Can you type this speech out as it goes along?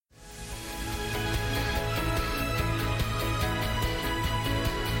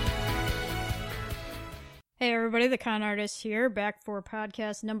Hey everybody, the Con Artist here, back for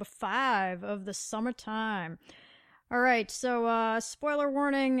podcast number 5 of the summertime. Alright, so spoiler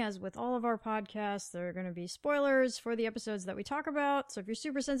warning, as with all of our podcasts, there are going to be spoilers for the episodes that we talk about, so if you're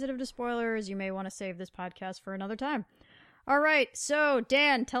super sensitive to spoilers, you may want to save this podcast for another time. Alright, so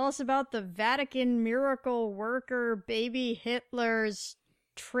Dan, tell us about the Vatican miracle worker baby Hitler's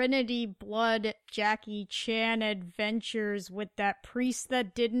Trinity Blood Jackie Chan adventures with that priest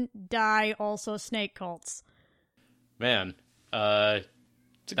that didn't die, also snake cults. Man,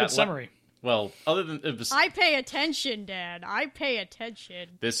 it's a good summary. Well, other than it was, I pay attention, Dad. I pay attention.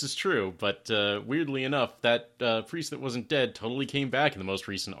 This is true, but weirdly enough, that priest that wasn't dead totally came back in the most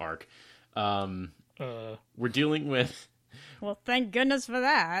recent arc. We're dealing with. Well, thank goodness for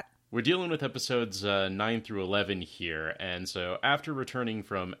that. We're dealing with episodes 9 through 11 here, and so after returning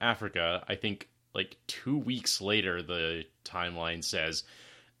from Africa, I think like 2 weeks later, the timeline says.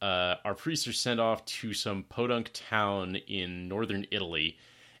 Our priests are sent off to some podunk town in northern Italy,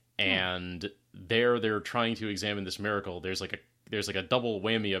 and there they're trying to examine this miracle. There's like a double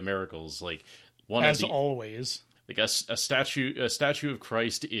whammy of miracles. Like one as always, like a statue of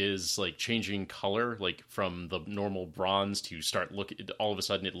Christ is like changing color, like from the normal bronze to start look. All of a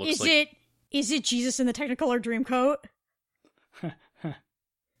sudden, it looks Is it Jesus in the Technicolor Dreamcoat?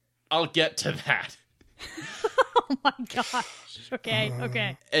 I'll get to that. Oh my gosh.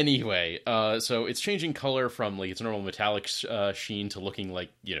 Okay. Anyway, so it's changing color from like its normal metallic sheen to looking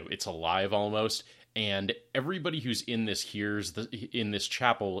like, it's alive almost. And everybody who's in this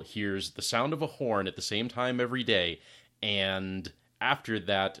chapel hears the sound of a horn at the same time every day. And after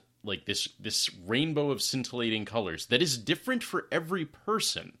that, like this rainbow of scintillating colors that is different for every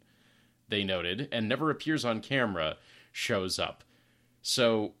person, they noted, and never appears on camera, shows up.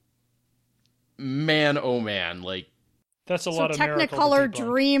 So, man, oh man, like... That's a lot of Technicolor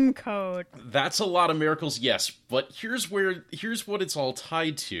Dreamcoat. That's a lot of miracles, yes. But here's what it's all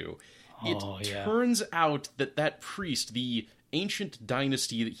tied to. It turns out that priest, the ancient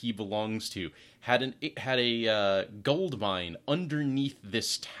dynasty that he belongs to, had a gold mine underneath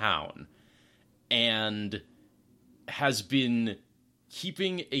this town, and has been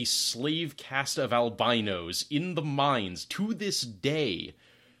keeping a slave caste of albinos in the mines to this day.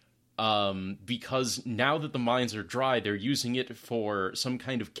 Because now that the mines are dry, they're using it for some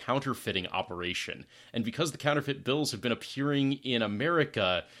kind of counterfeiting operation. And because the counterfeit bills have been appearing in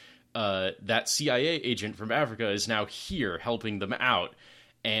America, that CIA agent from Africa is now here helping them out.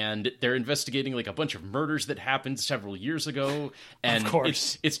 And they're investigating like a bunch of murders that happened several years ago. And of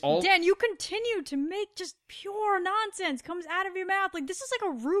course. It's all... Dan, you continue to make just pure nonsense comes out of your mouth. Like, this is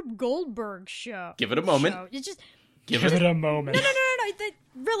like a Rube Goldberg show. Give it a moment. It's just... Give it a moment. No.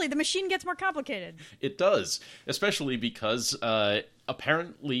 Really, the machine gets more complicated. It does, especially because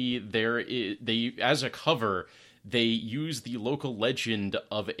apparently they as a cover they use the local legend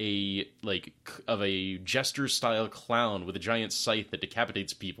of a jester style clown with a giant scythe that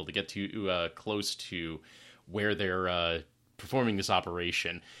decapitates people to get to close to where they're performing this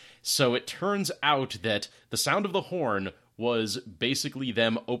operation. So it turns out that the sound of the horn was basically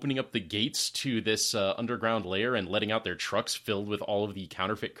them opening up the gates to this underground lair and letting out their trucks filled with all of the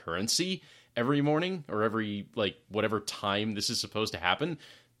counterfeit currency every morning, or every, whatever time this is supposed to happen.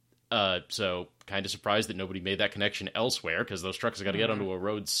 So, kind of surprised that nobody made that connection elsewhere, because those trucks have got to get onto a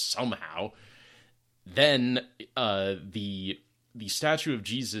road somehow. Then, the statue of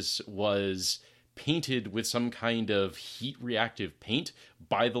Jesus was painted with some kind of heat-reactive paint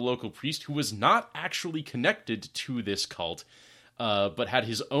by the local priest, who was not actually connected to this cult, but had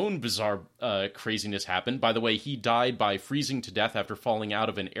his own bizarre craziness happen. By the way, he died by freezing to death after falling out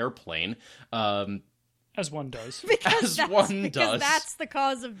of an airplane. As one does. Because that's the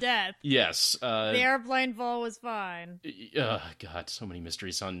cause of death. Yes. The airplane fall was fine. God, so many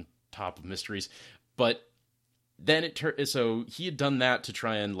mysteries on top of mysteries. But... then so he had done that to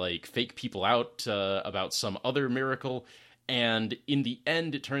try and fake people out about some other miracle, and in the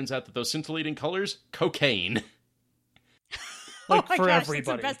end, it turns out that those scintillating colors, cocaine. Oh my for gosh,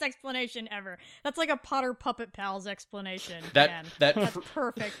 everybody. That's the best explanation ever. That's like a Potter Puppet Pals explanation. That's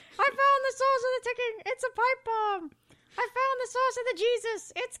perfect. I found the source of the ticking. It's a pipe bomb. I found the source of the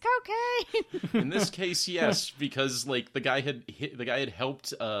Jesus. It's cocaine. In this case, yes, because the guy had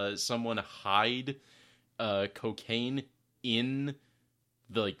helped someone hide cocaine in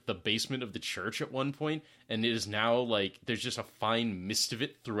the basement of the church at one point, and it is now there's just a fine mist of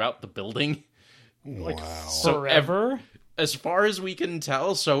it throughout the building. Wow. Forever? As far as we can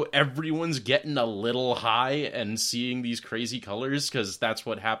tell, so everyone's getting a little high and seeing these crazy colors, because that's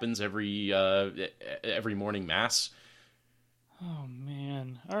what happens every morning mass. Oh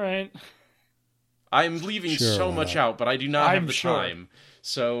man. All right. I'm leaving Sure, so why much not? out, but I do not I'm have the sure. time.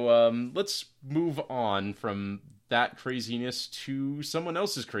 So let's move on from that craziness to someone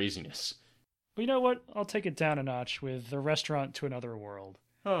else's craziness. But you know what? I'll take it down a notch with The Restaurant to Another World.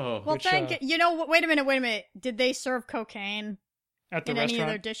 Oh, Well, Which, you know, wait a minute. Did they serve cocaine At the in restaurant, any of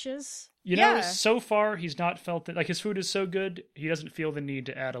their dishes? you know, so far he's not felt that, like, his food is so good, he doesn't feel the need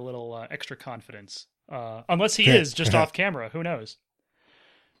to add a little extra confidence. Unless he is just off camera, who knows?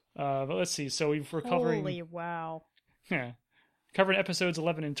 But let's see. So we're covering. Holy wow. Yeah. Covering episodes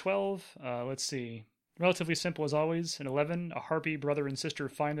 11 and 12. Let's see. Relatively simple as always. In 11, a harpy brother and sister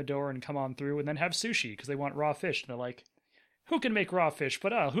find the door and come on through and then have sushi because they want raw fish. And they're like, who can make raw fish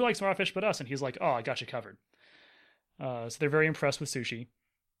but us? Who likes raw fish but us? And he's like, oh, I got you covered. So they're very impressed with sushi.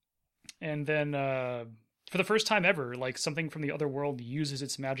 And then for the first time ever, like, something from the other world uses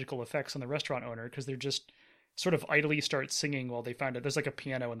its magical effects on the restaurant owner because they're just sort of idly start singing while they find it. There's like a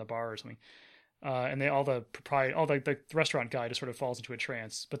piano in the bar or something. And the restaurant guy just sort of falls into a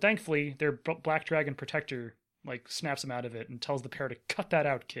trance. But thankfully, their Black Dragon protector like snaps him out of it and tells the pair to cut that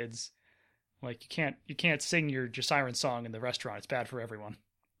out, kids. Like, you can't sing your siren song in the restaurant. It's bad for everyone.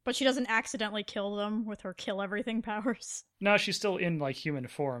 But she doesn't accidentally kill them with her kill everything powers. No, she's still in like human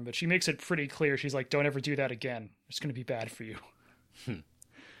form, but she makes it pretty clear. She's like, don't ever do that again. It's going to be bad for you.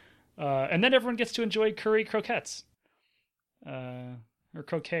 And then everyone gets to enjoy curry croquettes. Or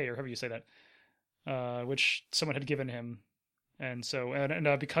croquet, or however you say that. Which someone had given him. And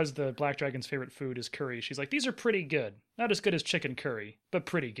so, because the Black Dragon's favorite food is curry, she's like, these are pretty good. Not as good as chicken curry, but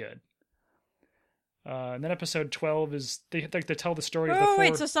pretty good. And then episode 12 is, they tell the story of the four...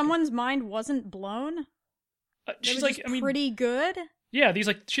 wait, so someone's mind wasn't blown? She's like, pretty good? Yeah, she's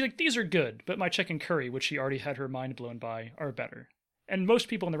like, these are good, but my chicken curry, which she already had her mind blown by, are better. And most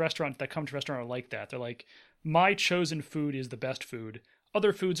people in the restaurant that come to the restaurant are like that. They're like, my chosen food is the best food.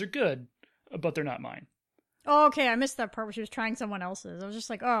 Other foods are good, but they're not mine. Oh, okay, I missed that part where she was trying someone else's. I was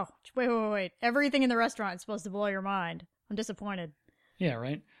just like, oh, wait. Everything in the restaurant is supposed to blow your mind. I'm disappointed. Yeah,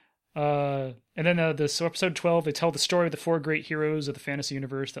 right? And then so episode 12, they tell the story of the four great heroes of the fantasy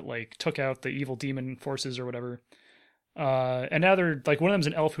universe that, like, took out the evil demon forces or whatever. And now they're, like, one of them's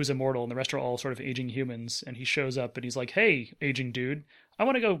an elf who's immortal, and the rest are all sort of aging humans, and he shows up, and he's like, hey, aging dude, I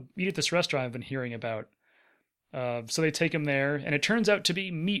want to go eat at this restaurant I've been hearing about. So they take him there, and it turns out to be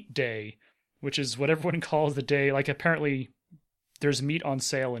Meat Day, which is what everyone calls the day. Like, apparently there's meat on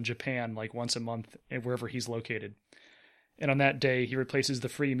sale in Japan, like, once a month, wherever he's located. And on that day, he replaces the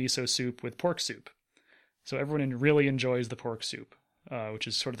free miso soup with pork soup. So everyone really enjoys the pork soup, which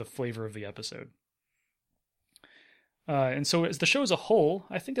is sort of the flavor of the episode. And so as the show as a whole,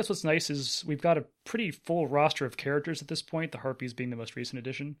 I think that's what's nice is we've got a pretty full roster of characters at this point, the Harpies being the most recent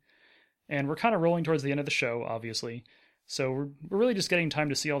addition. And we're kind of rolling towards the end of the show, obviously. So we're really just getting time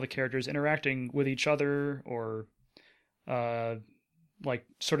to see all the characters interacting with each other or like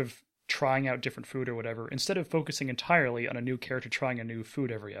sort of trying out different food or whatever, instead of focusing entirely on a new character trying a new food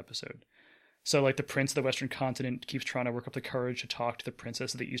every episode. So, like, the prince of the Western continent keeps trying to work up the courage to talk to the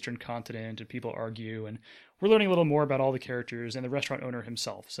princess of the Eastern continent, and people argue, and we're learning a little more about all the characters and the restaurant owner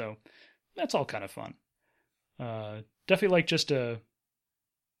himself, so that's all kind of fun. Definitely like just a,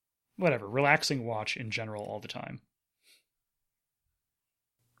 relaxing watch in general all the time.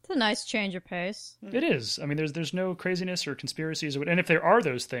 It's a nice change of pace. It is. I mean, there's no craziness or conspiracies, and if there are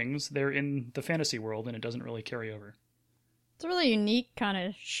those things, they're in the fantasy world, and it doesn't really carry over. It's a really unique kind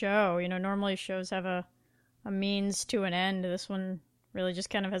of show. You know, normally shows have a means to an end. This one really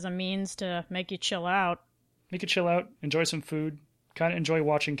just kind of has a means to make you chill out. Make you chill out, enjoy some food, kind of enjoy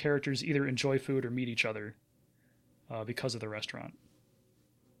watching characters either enjoy food or meet each other because of the restaurant.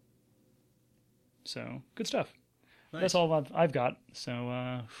 So, good stuff. Nice. That's all I've got.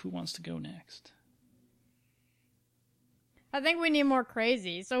 So, who wants to go next? I think we need more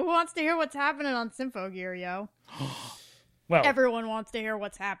crazy. So who wants to hear what's happening on Symphogear, yo? Well, everyone wants to hear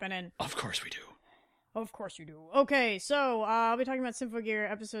what's happening. Of course we do. Of course you do. Okay, so I'll be talking about Symphogear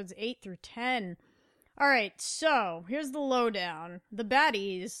episodes 8 through 10. Alright, so here's the lowdown. The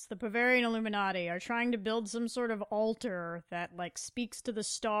baddies, the Bavarian Illuminati, are trying to build some sort of altar that, like, speaks to the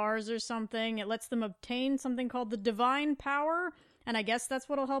stars or something. It lets them obtain something called the Divine Power, and I guess that's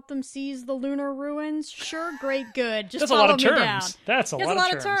what'll help them seize the lunar ruins. Sure, great, good. Just that's follow a lot of me terms. down. That's a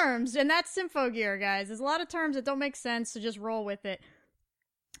lot of terms. And that's Symphogear, guys. There's a lot of terms that don't make sense, so just roll with it.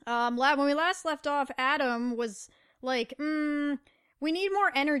 When we last left off, Adam was like, we need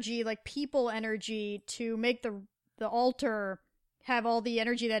more energy, like people energy, to make the altar have all the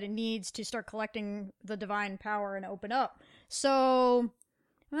energy that it needs to start collecting the divine power and open up. So,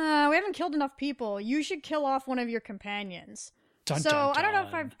 we haven't killed enough people. You should kill off one of your companions. Dun, So dun, I don't know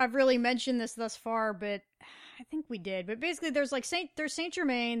if dun. I've really mentioned this thus far, but I think we did. But basically, there's like Saint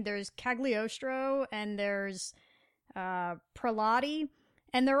Germain, there's Cagliostro, and there's Prelati,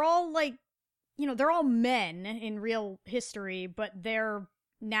 and they're all like, they're all men in real history, but they're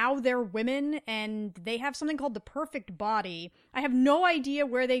women, and they have something called the perfect body. I have no idea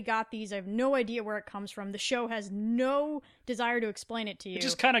where they got these. I have no idea where it comes from. The show has no desire to explain it to you. It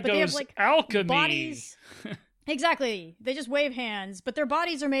just kind of But goes they have, like, alchemy. bodies. Exactly. They just wave hands, but their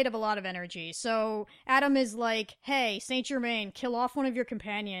bodies are made of a lot of energy. So Adam is like, hey, Saint Germain, kill off one of your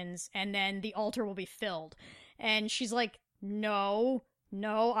companions, and then the altar will be filled. And she's like, no,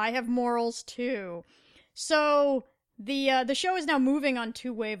 I have morals too. So the show is now moving on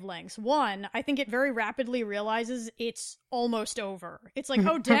two wavelengths. One, I think it very rapidly realizes it's almost over. It's like,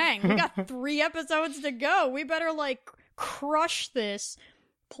 oh dang, we got 3 episodes to go. We better like crush this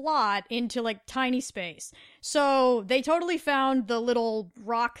plot into like tiny space. So they totally found the little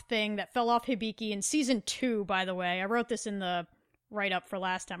rock thing that fell off Hibiki in season 2, by the way. I wrote this in the write-up for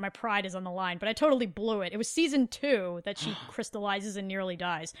last time. My pride is on the line, but I totally blew it. It was season 2 that she crystallizes and nearly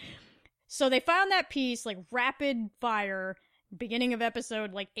dies. So they found that piece, like rapid fire, beginning of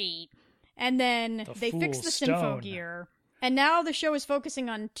episode like 8. And then they fixed the Sympho gear. And now the show is focusing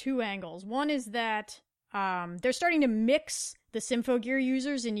on 2 angles. One is that they're starting to mix the Sympho gear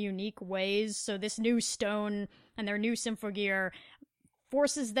users in unique ways. So this new stone and their new Sympho gear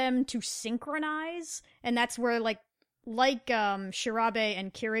forces them to synchronize. And that's where like Shirabe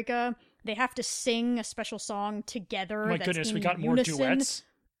and Kirika, they have to sing a special song together. Oh my that's goodness, we got unison. more duets?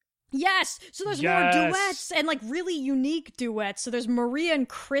 Yes! So there's more duets, and like really unique duets. So there's Maria and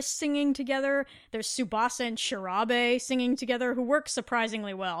Chris singing together. There's Tsubasa and Shirabe singing together, who work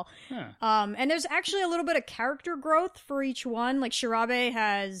surprisingly well. Huh. And there's actually a little bit of character growth for each one. Like Shirabe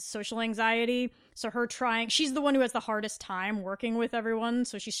has social anxiety, so she's the one who has the hardest time working with everyone,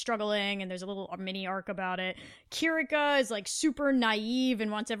 so she's struggling, and there's a mini arc about it. Kirika is like super naive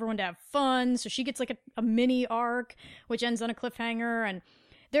and wants everyone to have fun, so she gets like a mini arc, which ends on a cliffhanger, and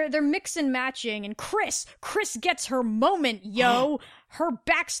they're mix and matching, and Chris gets her moment, yo. Her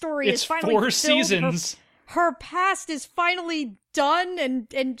backstory is finally 4 filled. seasons. Her past is finally done,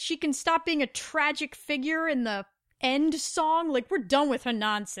 and she can stop being a tragic figure in the end song. Like, we're done with her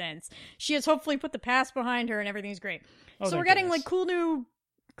nonsense. She has hopefully put the past behind her, and everything's great. So we're getting like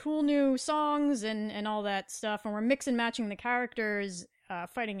cool new songs and all that stuff, and we're mix and matching the characters,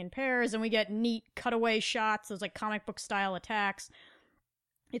 fighting in pairs, and we get neat cutaway shots, those like comic book style attacks.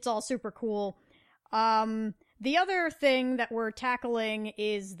 It's all super cool. The other thing that we're tackling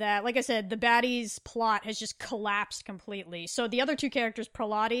is that, like I said, the baddies plot has just collapsed completely. So the other 2 characters,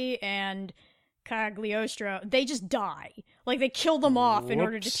 Prelati and Cagliostro, they just die. Like, they kill them off in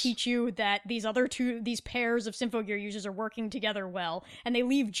order to teach you that these pairs of Sympho gear users are working together well. And they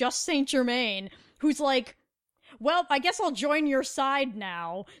leave just Saint Germain, who's like, well, I guess I'll join your side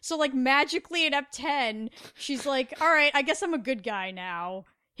now. So, like, magically at Ep10, she's like, all right, I guess I'm a good guy now.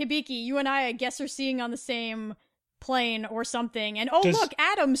 Hibiki, you and I guess, are seeing on the same plane or something. And look,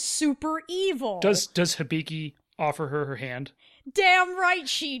 Adam's super evil. Does Hibiki offer her hand? Damn right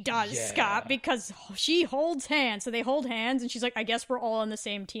she does, Yeah. Scott, because she holds hands. So they hold hands, and she's like, I guess we're all on the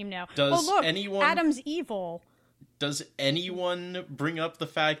same team now. Does look, anyone... Adam's evil. Does anyone bring up the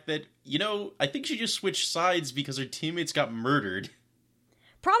fact that, I think she just switched sides because her teammates got murdered?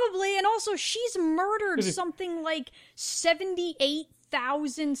 Probably, and also she's murdered something like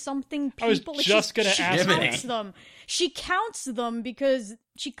 78,000 something people. I was just going to ask counts them. She counts them because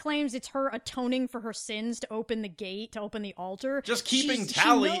she claims it's her atoning for her sins to open the gate, to open the altar. Just keeping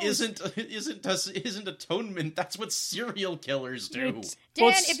tally isn't atonement. That's what serial killers do.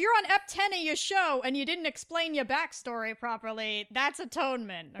 Dan, if you're on Ep10 of your show and you didn't explain your backstory properly, that's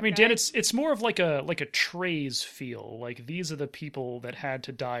atonement. Okay? I mean, Dan, it's more of like a Trey's feel. Like, these are the people that had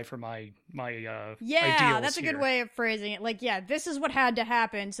to die for my ideals. That's a good way of phrasing it. Like, this is what had to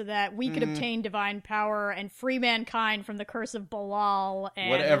happen so that we could obtain divine power and free mankind from the curse of Belial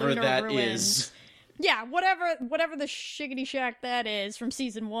and whatever that ruins. is. Yeah, whatever the shiggity shack that is from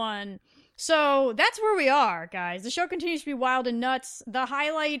season 1. So that's where we are, guys. The show continues to be wild and nuts. The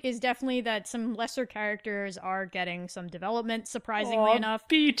highlight is definitely that some lesser characters are getting some development, surprisingly enough.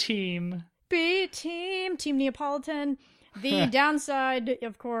 B-Team, Team Neapolitan. The downside,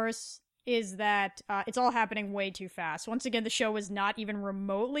 of course, is that it's all happening way too fast. Once again, the show was not even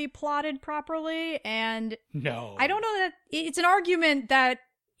remotely plotted properly, and no, I don't know that it's an argument that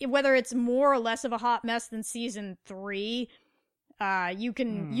whether it's more or less of a hot mess than season 3, you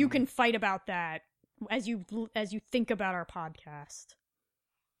can fight about that as you think about our podcast.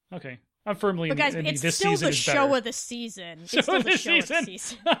 Okay. I'm firmly But guys, in it's this still season the is show better. of the season. It's Show still of the the show of the season.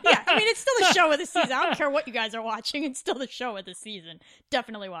 season. Yeah, I mean, it's still the show of the season. I don't care what you guys are watching. It's still the show of the season.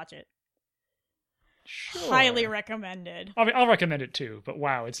 Definitely watch it. Sure. Highly recommended. I mean, I'll recommend it too, but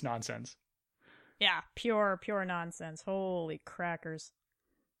wow, it's nonsense. Yeah, pure nonsense. Holy crackers.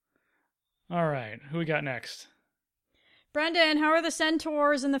 All right, who we got next? Brendan, how are the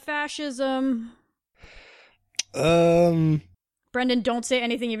centaurs and the fascism? Brendan, don't say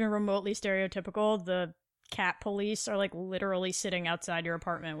anything even remotely stereotypical. The cat police are like literally sitting outside your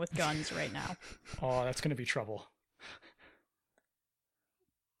apartment with guns right now. Oh, that's gonna be trouble.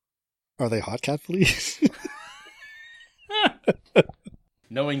 Are they hot cat police?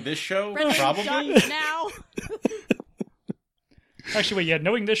 Knowing this show, Brendan, probably. guns now. Actually, wait, yeah,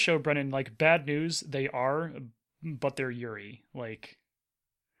 knowing this show, Brennan, like, bad news, they are, but they're Yuri. Like,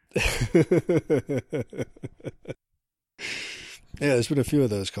 Yeah, there's been a few of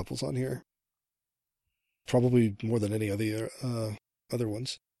those couples on here. Probably more than any of the other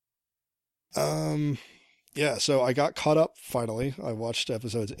ones. Yeah, so I got caught up finally. I watched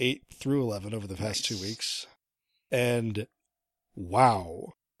episodes 8 through 11 over the past 2 weeks. And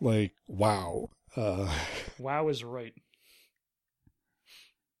wow. Like, wow. wow is right.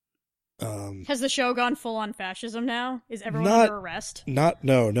 Has the show gone full on fascism now? Is everyone Not- under arrest? no.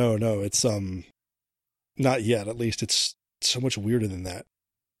 It's not yet. At least it's so much weirder than that.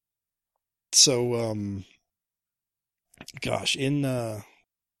 So gosh, in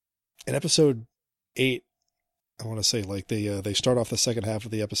episode 8, I want to say, like, they start off the second half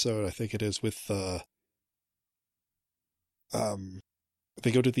of the episode, I think it is, with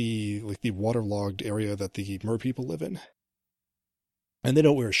they go to the waterlogged area that the mer people live in, and they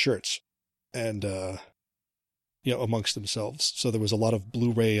don't wear shirts, and amongst themselves. So there was a lot of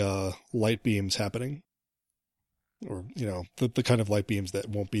Blu-ray light beams happening, or the kind of light beams that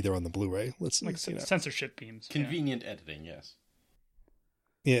won't be there on the Blu-ray. Like censorship beams. Convenient editing, yes.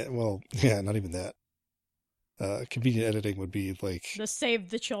 Yeah, well, yeah, not even that. Convenient editing would be like The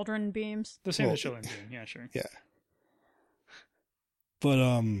Save the Children beams. The Save the Children beam, yeah, sure. Yeah. But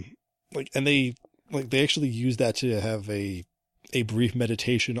and they actually use that to have a brief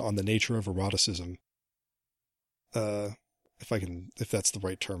meditation on the nature of eroticism. If that's the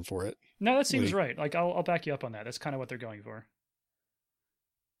right term for it. No, that seems right. Like, I'll back you up on that. That's kind of what they're going for.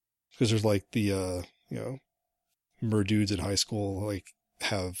 Because there's like the mer dudes in high school like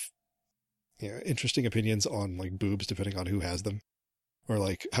have interesting opinions on like boobs depending on who has them, or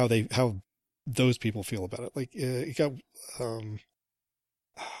like how those people feel about it. Like it got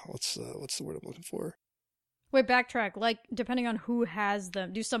what's the word I'm looking for? Wait, backtrack. Like, depending on who has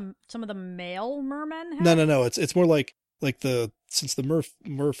them, do some of the male mermen have? No. It's more like since the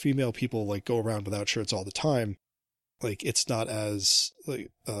mer female people like go around without shirts all the time, like it's not as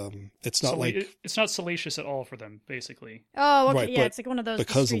like it's not it's not salacious at all for them, basically. Oh, okay, right, yeah, it's like one of those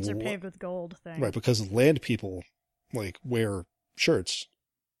the streets are paved with gold thing. Right, because land people like wear shirts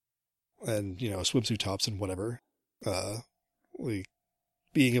and swimsuit tops and whatever. Like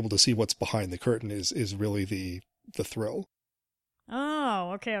being able to see what's behind the curtain is really the thrill.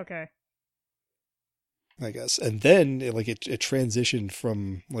 Oh, okay. I guess. And then it transitioned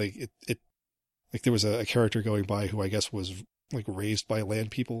from like it like there was a character going by who I guess was like raised by land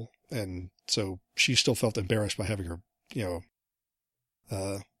people, and so she still felt embarrassed by having her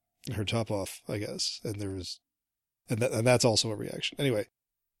her top off, I guess. And and that's also a reaction. Anyway,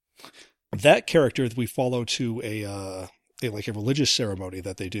 that character we follow to a religious ceremony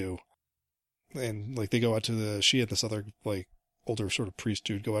that they do, and like they go out to she and this other like older sort of priest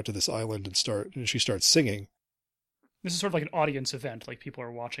dude go out to this island and she starts singing. This is sort of like an audience event. Like, people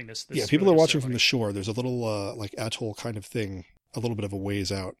are watching this yeah, people are watching from the shore. There's a little like atoll kind of thing, a little bit of a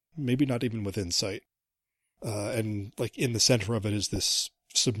ways out, maybe not even within sight. And like in the center of it is this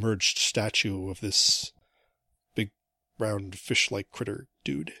submerged statue of this big round fish-like critter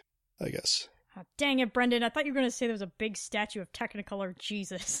dude, I guess. Oh, dang it, Brendan. I thought you were going to say there was a big statue of Technicolor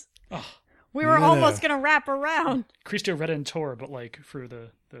Jesus. Oh, we were almost going to wrap around. Cristo Redentor, but like for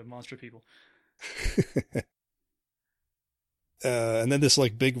the monster people. And then this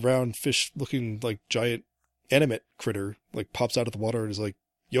like big round fish looking like giant animate critter like pops out of the water and is like,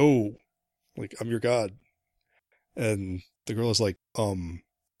 yo, like, I'm your god. And the girl is like, and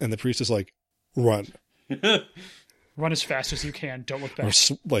the priest is like, run. Run as fast as you can. Don't look back.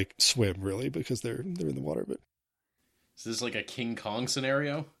 Or like swim, really, because they're in the water. But is this like a King Kong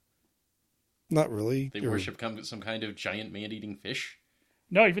scenario? Not really. They worship some kind of giant man-eating fish?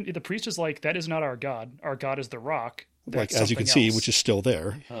 No, even the priest is like, that is not our god. Our god is the rock. That's like, as you can see, which is still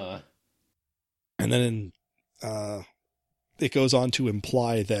there. Huh. And then it goes on to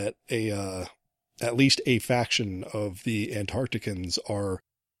imply that at least a faction of the Antarcticans are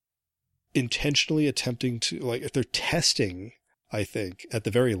intentionally attempting to, like, if they're testing, I think, at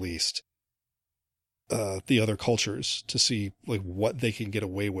the very least, the other cultures to see, like, what they can get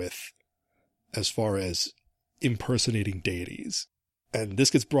away with as far as impersonating deities. And this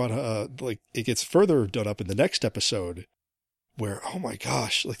gets brought, it gets further done up in the next episode where, oh my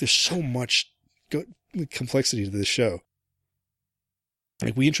gosh, like, there's so much complexity to this show.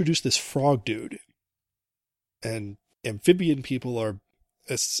 Like, we introduced this frog dude, and amphibian people are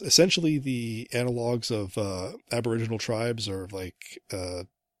essentially the analogs of Aboriginal tribes, or like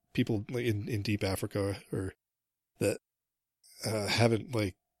people in deep Africa, or that haven't,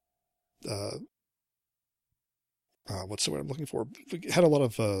 like, what's the word I'm looking for? Had a lot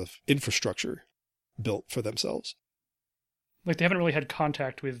of infrastructure built for themselves. Like, they haven't really had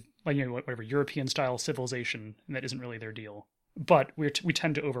contact with, like, you know, whatever European style civilization, and that isn't really their deal. But we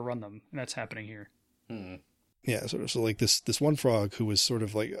tend to overrun them, and that's happening here. Hmm. Yeah, so like this one frog who was sort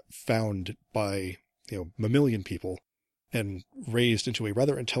of like found by, you know, mammalian people and raised into a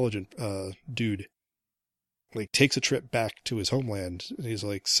rather intelligent dude, like, takes a trip back to his homeland, and he's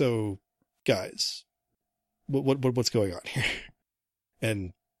like, so guys, what's going on here?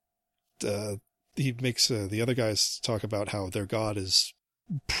 And he makes the other guys talk about how their god is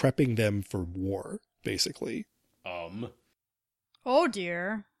prepping them for war, basically. Oh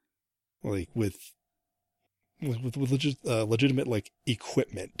dear. Like with legitimate, like,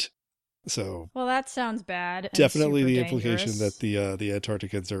 equipment. So, Well, that sounds bad. And definitely the super implication dangerous. that the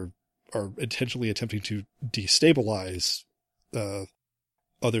Antarcticans are intentionally attempting to destabilize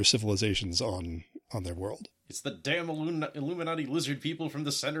other civilizations on their world. It's the damn Illuminati lizard people from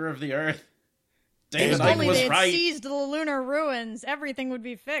the center of the earth. Damn If it, I only was they had right. seized the lunar ruins, everything would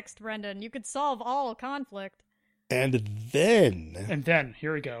be fixed, Brendan. You could solve all conflict. And then,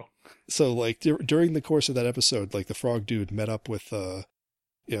 Here we go. so, like, during the course of that episode, like, the frog dude met up with, you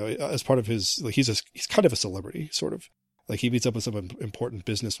know, as part of his, like, he's kind of a celebrity, sort of. Like, he meets up with some important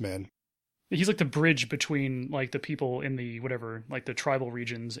businessman. He's like the bridge between, like, the people in the, whatever, like, the tribal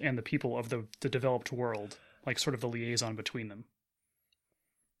regions and the people of the developed world. Like, sort of the liaison between them.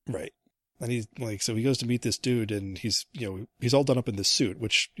 Right. And he's like, so he goes to meet this dude, and he's, you know, he's all done up in this suit,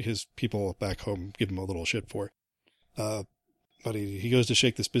 which his people back home give him a little shit for. But he goes to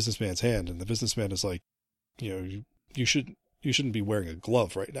shake this businessman's hand, and the businessman is like, you know, you shouldn't be wearing a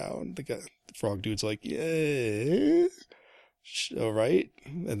glove right now. And the frog dude's like, yeah, all right.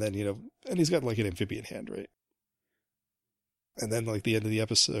 And then, you know, and he's got, like, an amphibian hand, right? And then, like, the end of the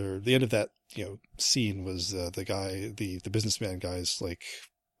episode, or the end of that, you know, scene was the guy, the businessman guy's, like,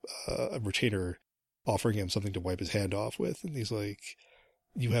 a retainer offering him something to wipe his hand off with, and he's like,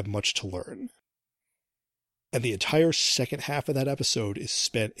 you have much to learn. And the entire second half of that episode is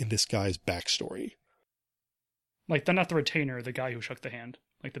spent in this guy's backstory. Like, they're not the retainer, the guy who shook the hand,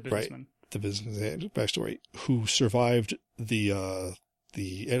 like the businessman. Right. The businessman backstory, who survived the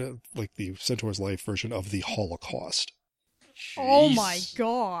Centaur's Life version of the Holocaust. Oh Jeez. my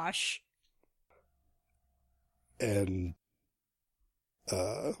gosh. And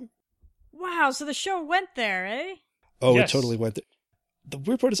Wow, so the show went there, eh? oh, Yes. It totally went there. The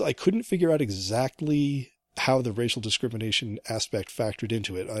weird part is I couldn't figure out exactly how the racial discrimination aspect factored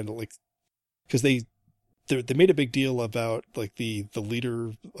into it. I don't, like, because they made a big deal about, like, the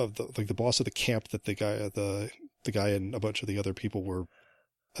leader of the, like, the boss of the camp that the guy and a bunch of the other people were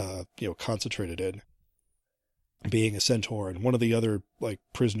you know, concentrated in, being a centaur, and one of the other, like,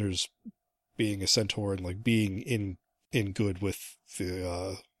 prisoners being a centaur, and, like, being in good with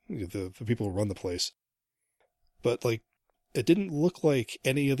the people who run the place. But, like, it didn't look like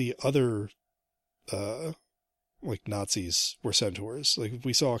any of the other like, Nazis were centaurs. Like,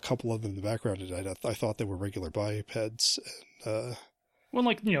 we saw a couple of them in the background, and I thought they were regular bipeds. And, Well,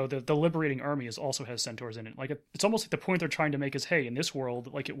 like, you know, the liberating army also has centaurs in it. Like, it's almost like the point they're trying to make is, hey, in this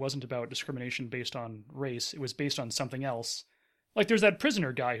world, like, it wasn't about discrimination based on race. It was based on something else. Like, there's that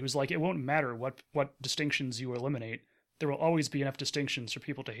prisoner guy who's like, it won't matter what distinctions you eliminate. There will always be enough distinctions for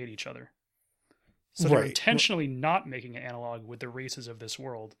people to hate each other. So they're Right. intentionally not making an analog with the races of this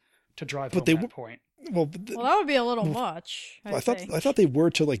world to drive But home they that point. well, Well, that would be a little much. I thought they were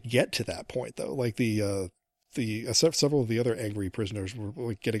to, like, get to that point, though. Like, several of the other angry prisoners were,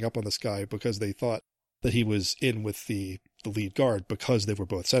 like, getting up on this guy because they thought that he was in with the lead guard because they were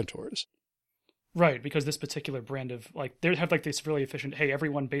both centaurs. Right, because this particular brand of, like, they have, like, this really efficient, hey,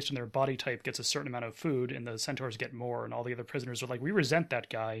 everyone based on their body type gets a certain amount of food, and the centaurs get more, and all the other prisoners are like, we resent that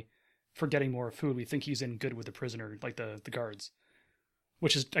guy for getting more food. We think he's in good with the prisoner, like the guards.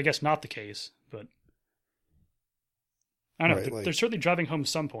 Which is, I guess, not the case, but I don't know. Right, They're certainly driving home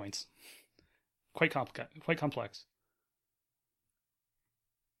some points. Quite complex.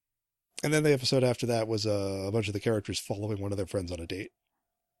 And then the episode after that was a bunch of the characters following one of their friends on a date.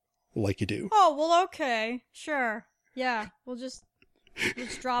 Like you do. Oh, well, okay. Sure. Yeah. Let's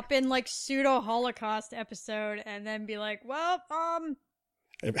drop in like pseudo-Holocaust episode and then be like, well,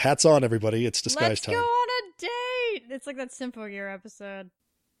 Hats on, everybody. It's disguise let's time. go on a date. It's like that Symphogear episode.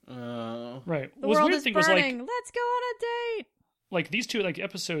 Right. The Well, world weird is thing burning. was Let's go on a date. like these two, like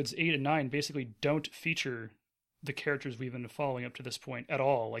episodes 8 and 9, basically don't feature the characters we've been following up to this point at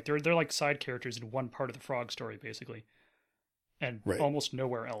all. Like they're like side characters in one part of the Frog story, basically, and Right. almost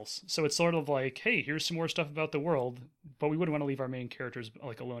nowhere else. So it's sort of like, hey, here's some more stuff about the world, but we wouldn't want to leave our main characters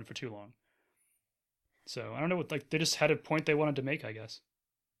like alone for too long. So I don't know what, like, they just had a point they wanted to make, I guess.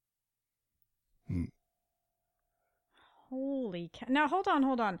 Holy cow. Now, hold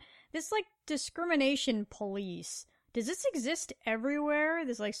on. This, like, discrimination police, does this exist everywhere?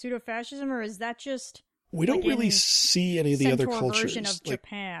 This, like, pseudo-fascism, or is that just... We don't like, really in see any of the other Centaur cultures. version of Like,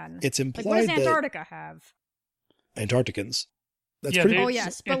 Japan? it's Like, what implied does that Antarctica have? Antarcticans. That's Yeah, pretty. Oh,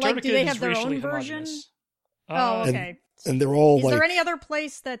 yes, but, like, do they have their own version? Oh, And okay. And they're all Is like. there any other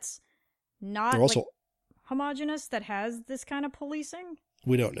place that's not, They're also. like, homogenous that has this kind of policing?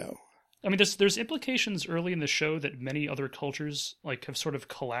 We don't know. I mean, there's implications early in the show that many other cultures like have sort of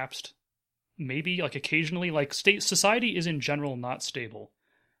collapsed. Maybe like occasionally, like society is in general not stable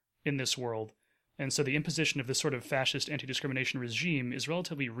in this world, and so the imposition of this sort of fascist anti-discrimination regime is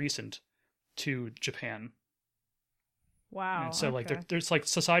relatively recent to Japan. Wow. And so okay. like there's like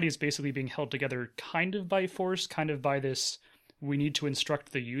society is basically being held together kind of by force, kind of by this. We need to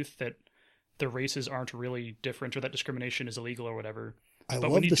instruct the youth that the races aren't really different or that discrimination is illegal or whatever. I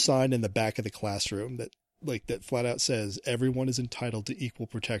But love the sign in the back of the classroom that flat out says everyone is entitled to equal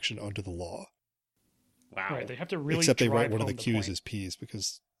protection under the law. Wow. Right, they have to really Except they drive write one of the home Q's point. as P's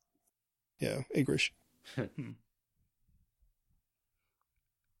because, yeah, English.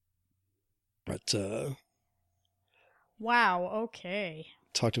 But Wow, okay.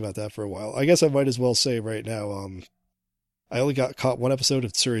 talked about that for a while. I guess I might as well say right now, I only got caught one episode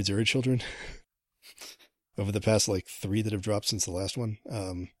of Tsuri Zuri Children over the past like 3 that have dropped since the last one.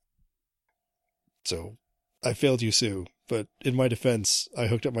 So I failed you, Sue. But in my defense, I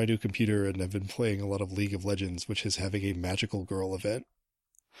hooked up my new computer and I've been playing a lot of League of Legends, which is having a magical girl event.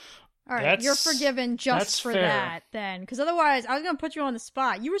 All right, That's- you're forgiven that's just for fair. that, then. Because otherwise, I was going to put you on the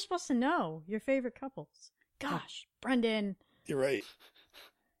spot. You were supposed to know your favorite couples. Gosh, Brendan. You're right.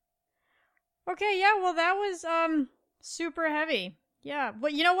 Okay, yeah, well, that was super heavy. Yeah,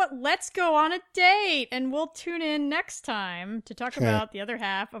 but you know what? Let's go on a date, and we'll tune in next time to talk about the other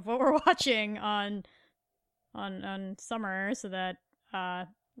half of what we're watching on summer, so that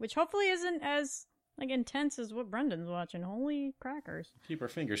which hopefully isn't as like intense as what Brendan's watching. Holy crackers! Keep our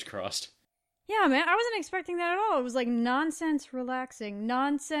fingers crossed. Yeah, man, I wasn't expecting that at all. It was like nonsense, relaxing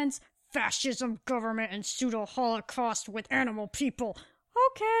nonsense, fascism, government, and pseudo Holocaust with animal people.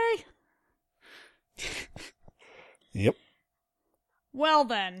 Okay. Yep. Well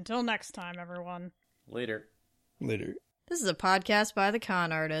then, till next time, everyone. Later. Later. This is a podcast by the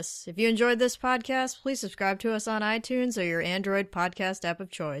Con Artists. If you enjoyed this podcast, please subscribe to us on iTunes or your Android podcast app of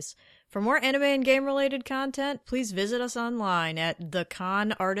choice. For more anime and game-related content, please visit us online at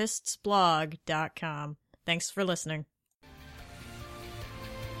theconartistsblog.com. Thanks for listening.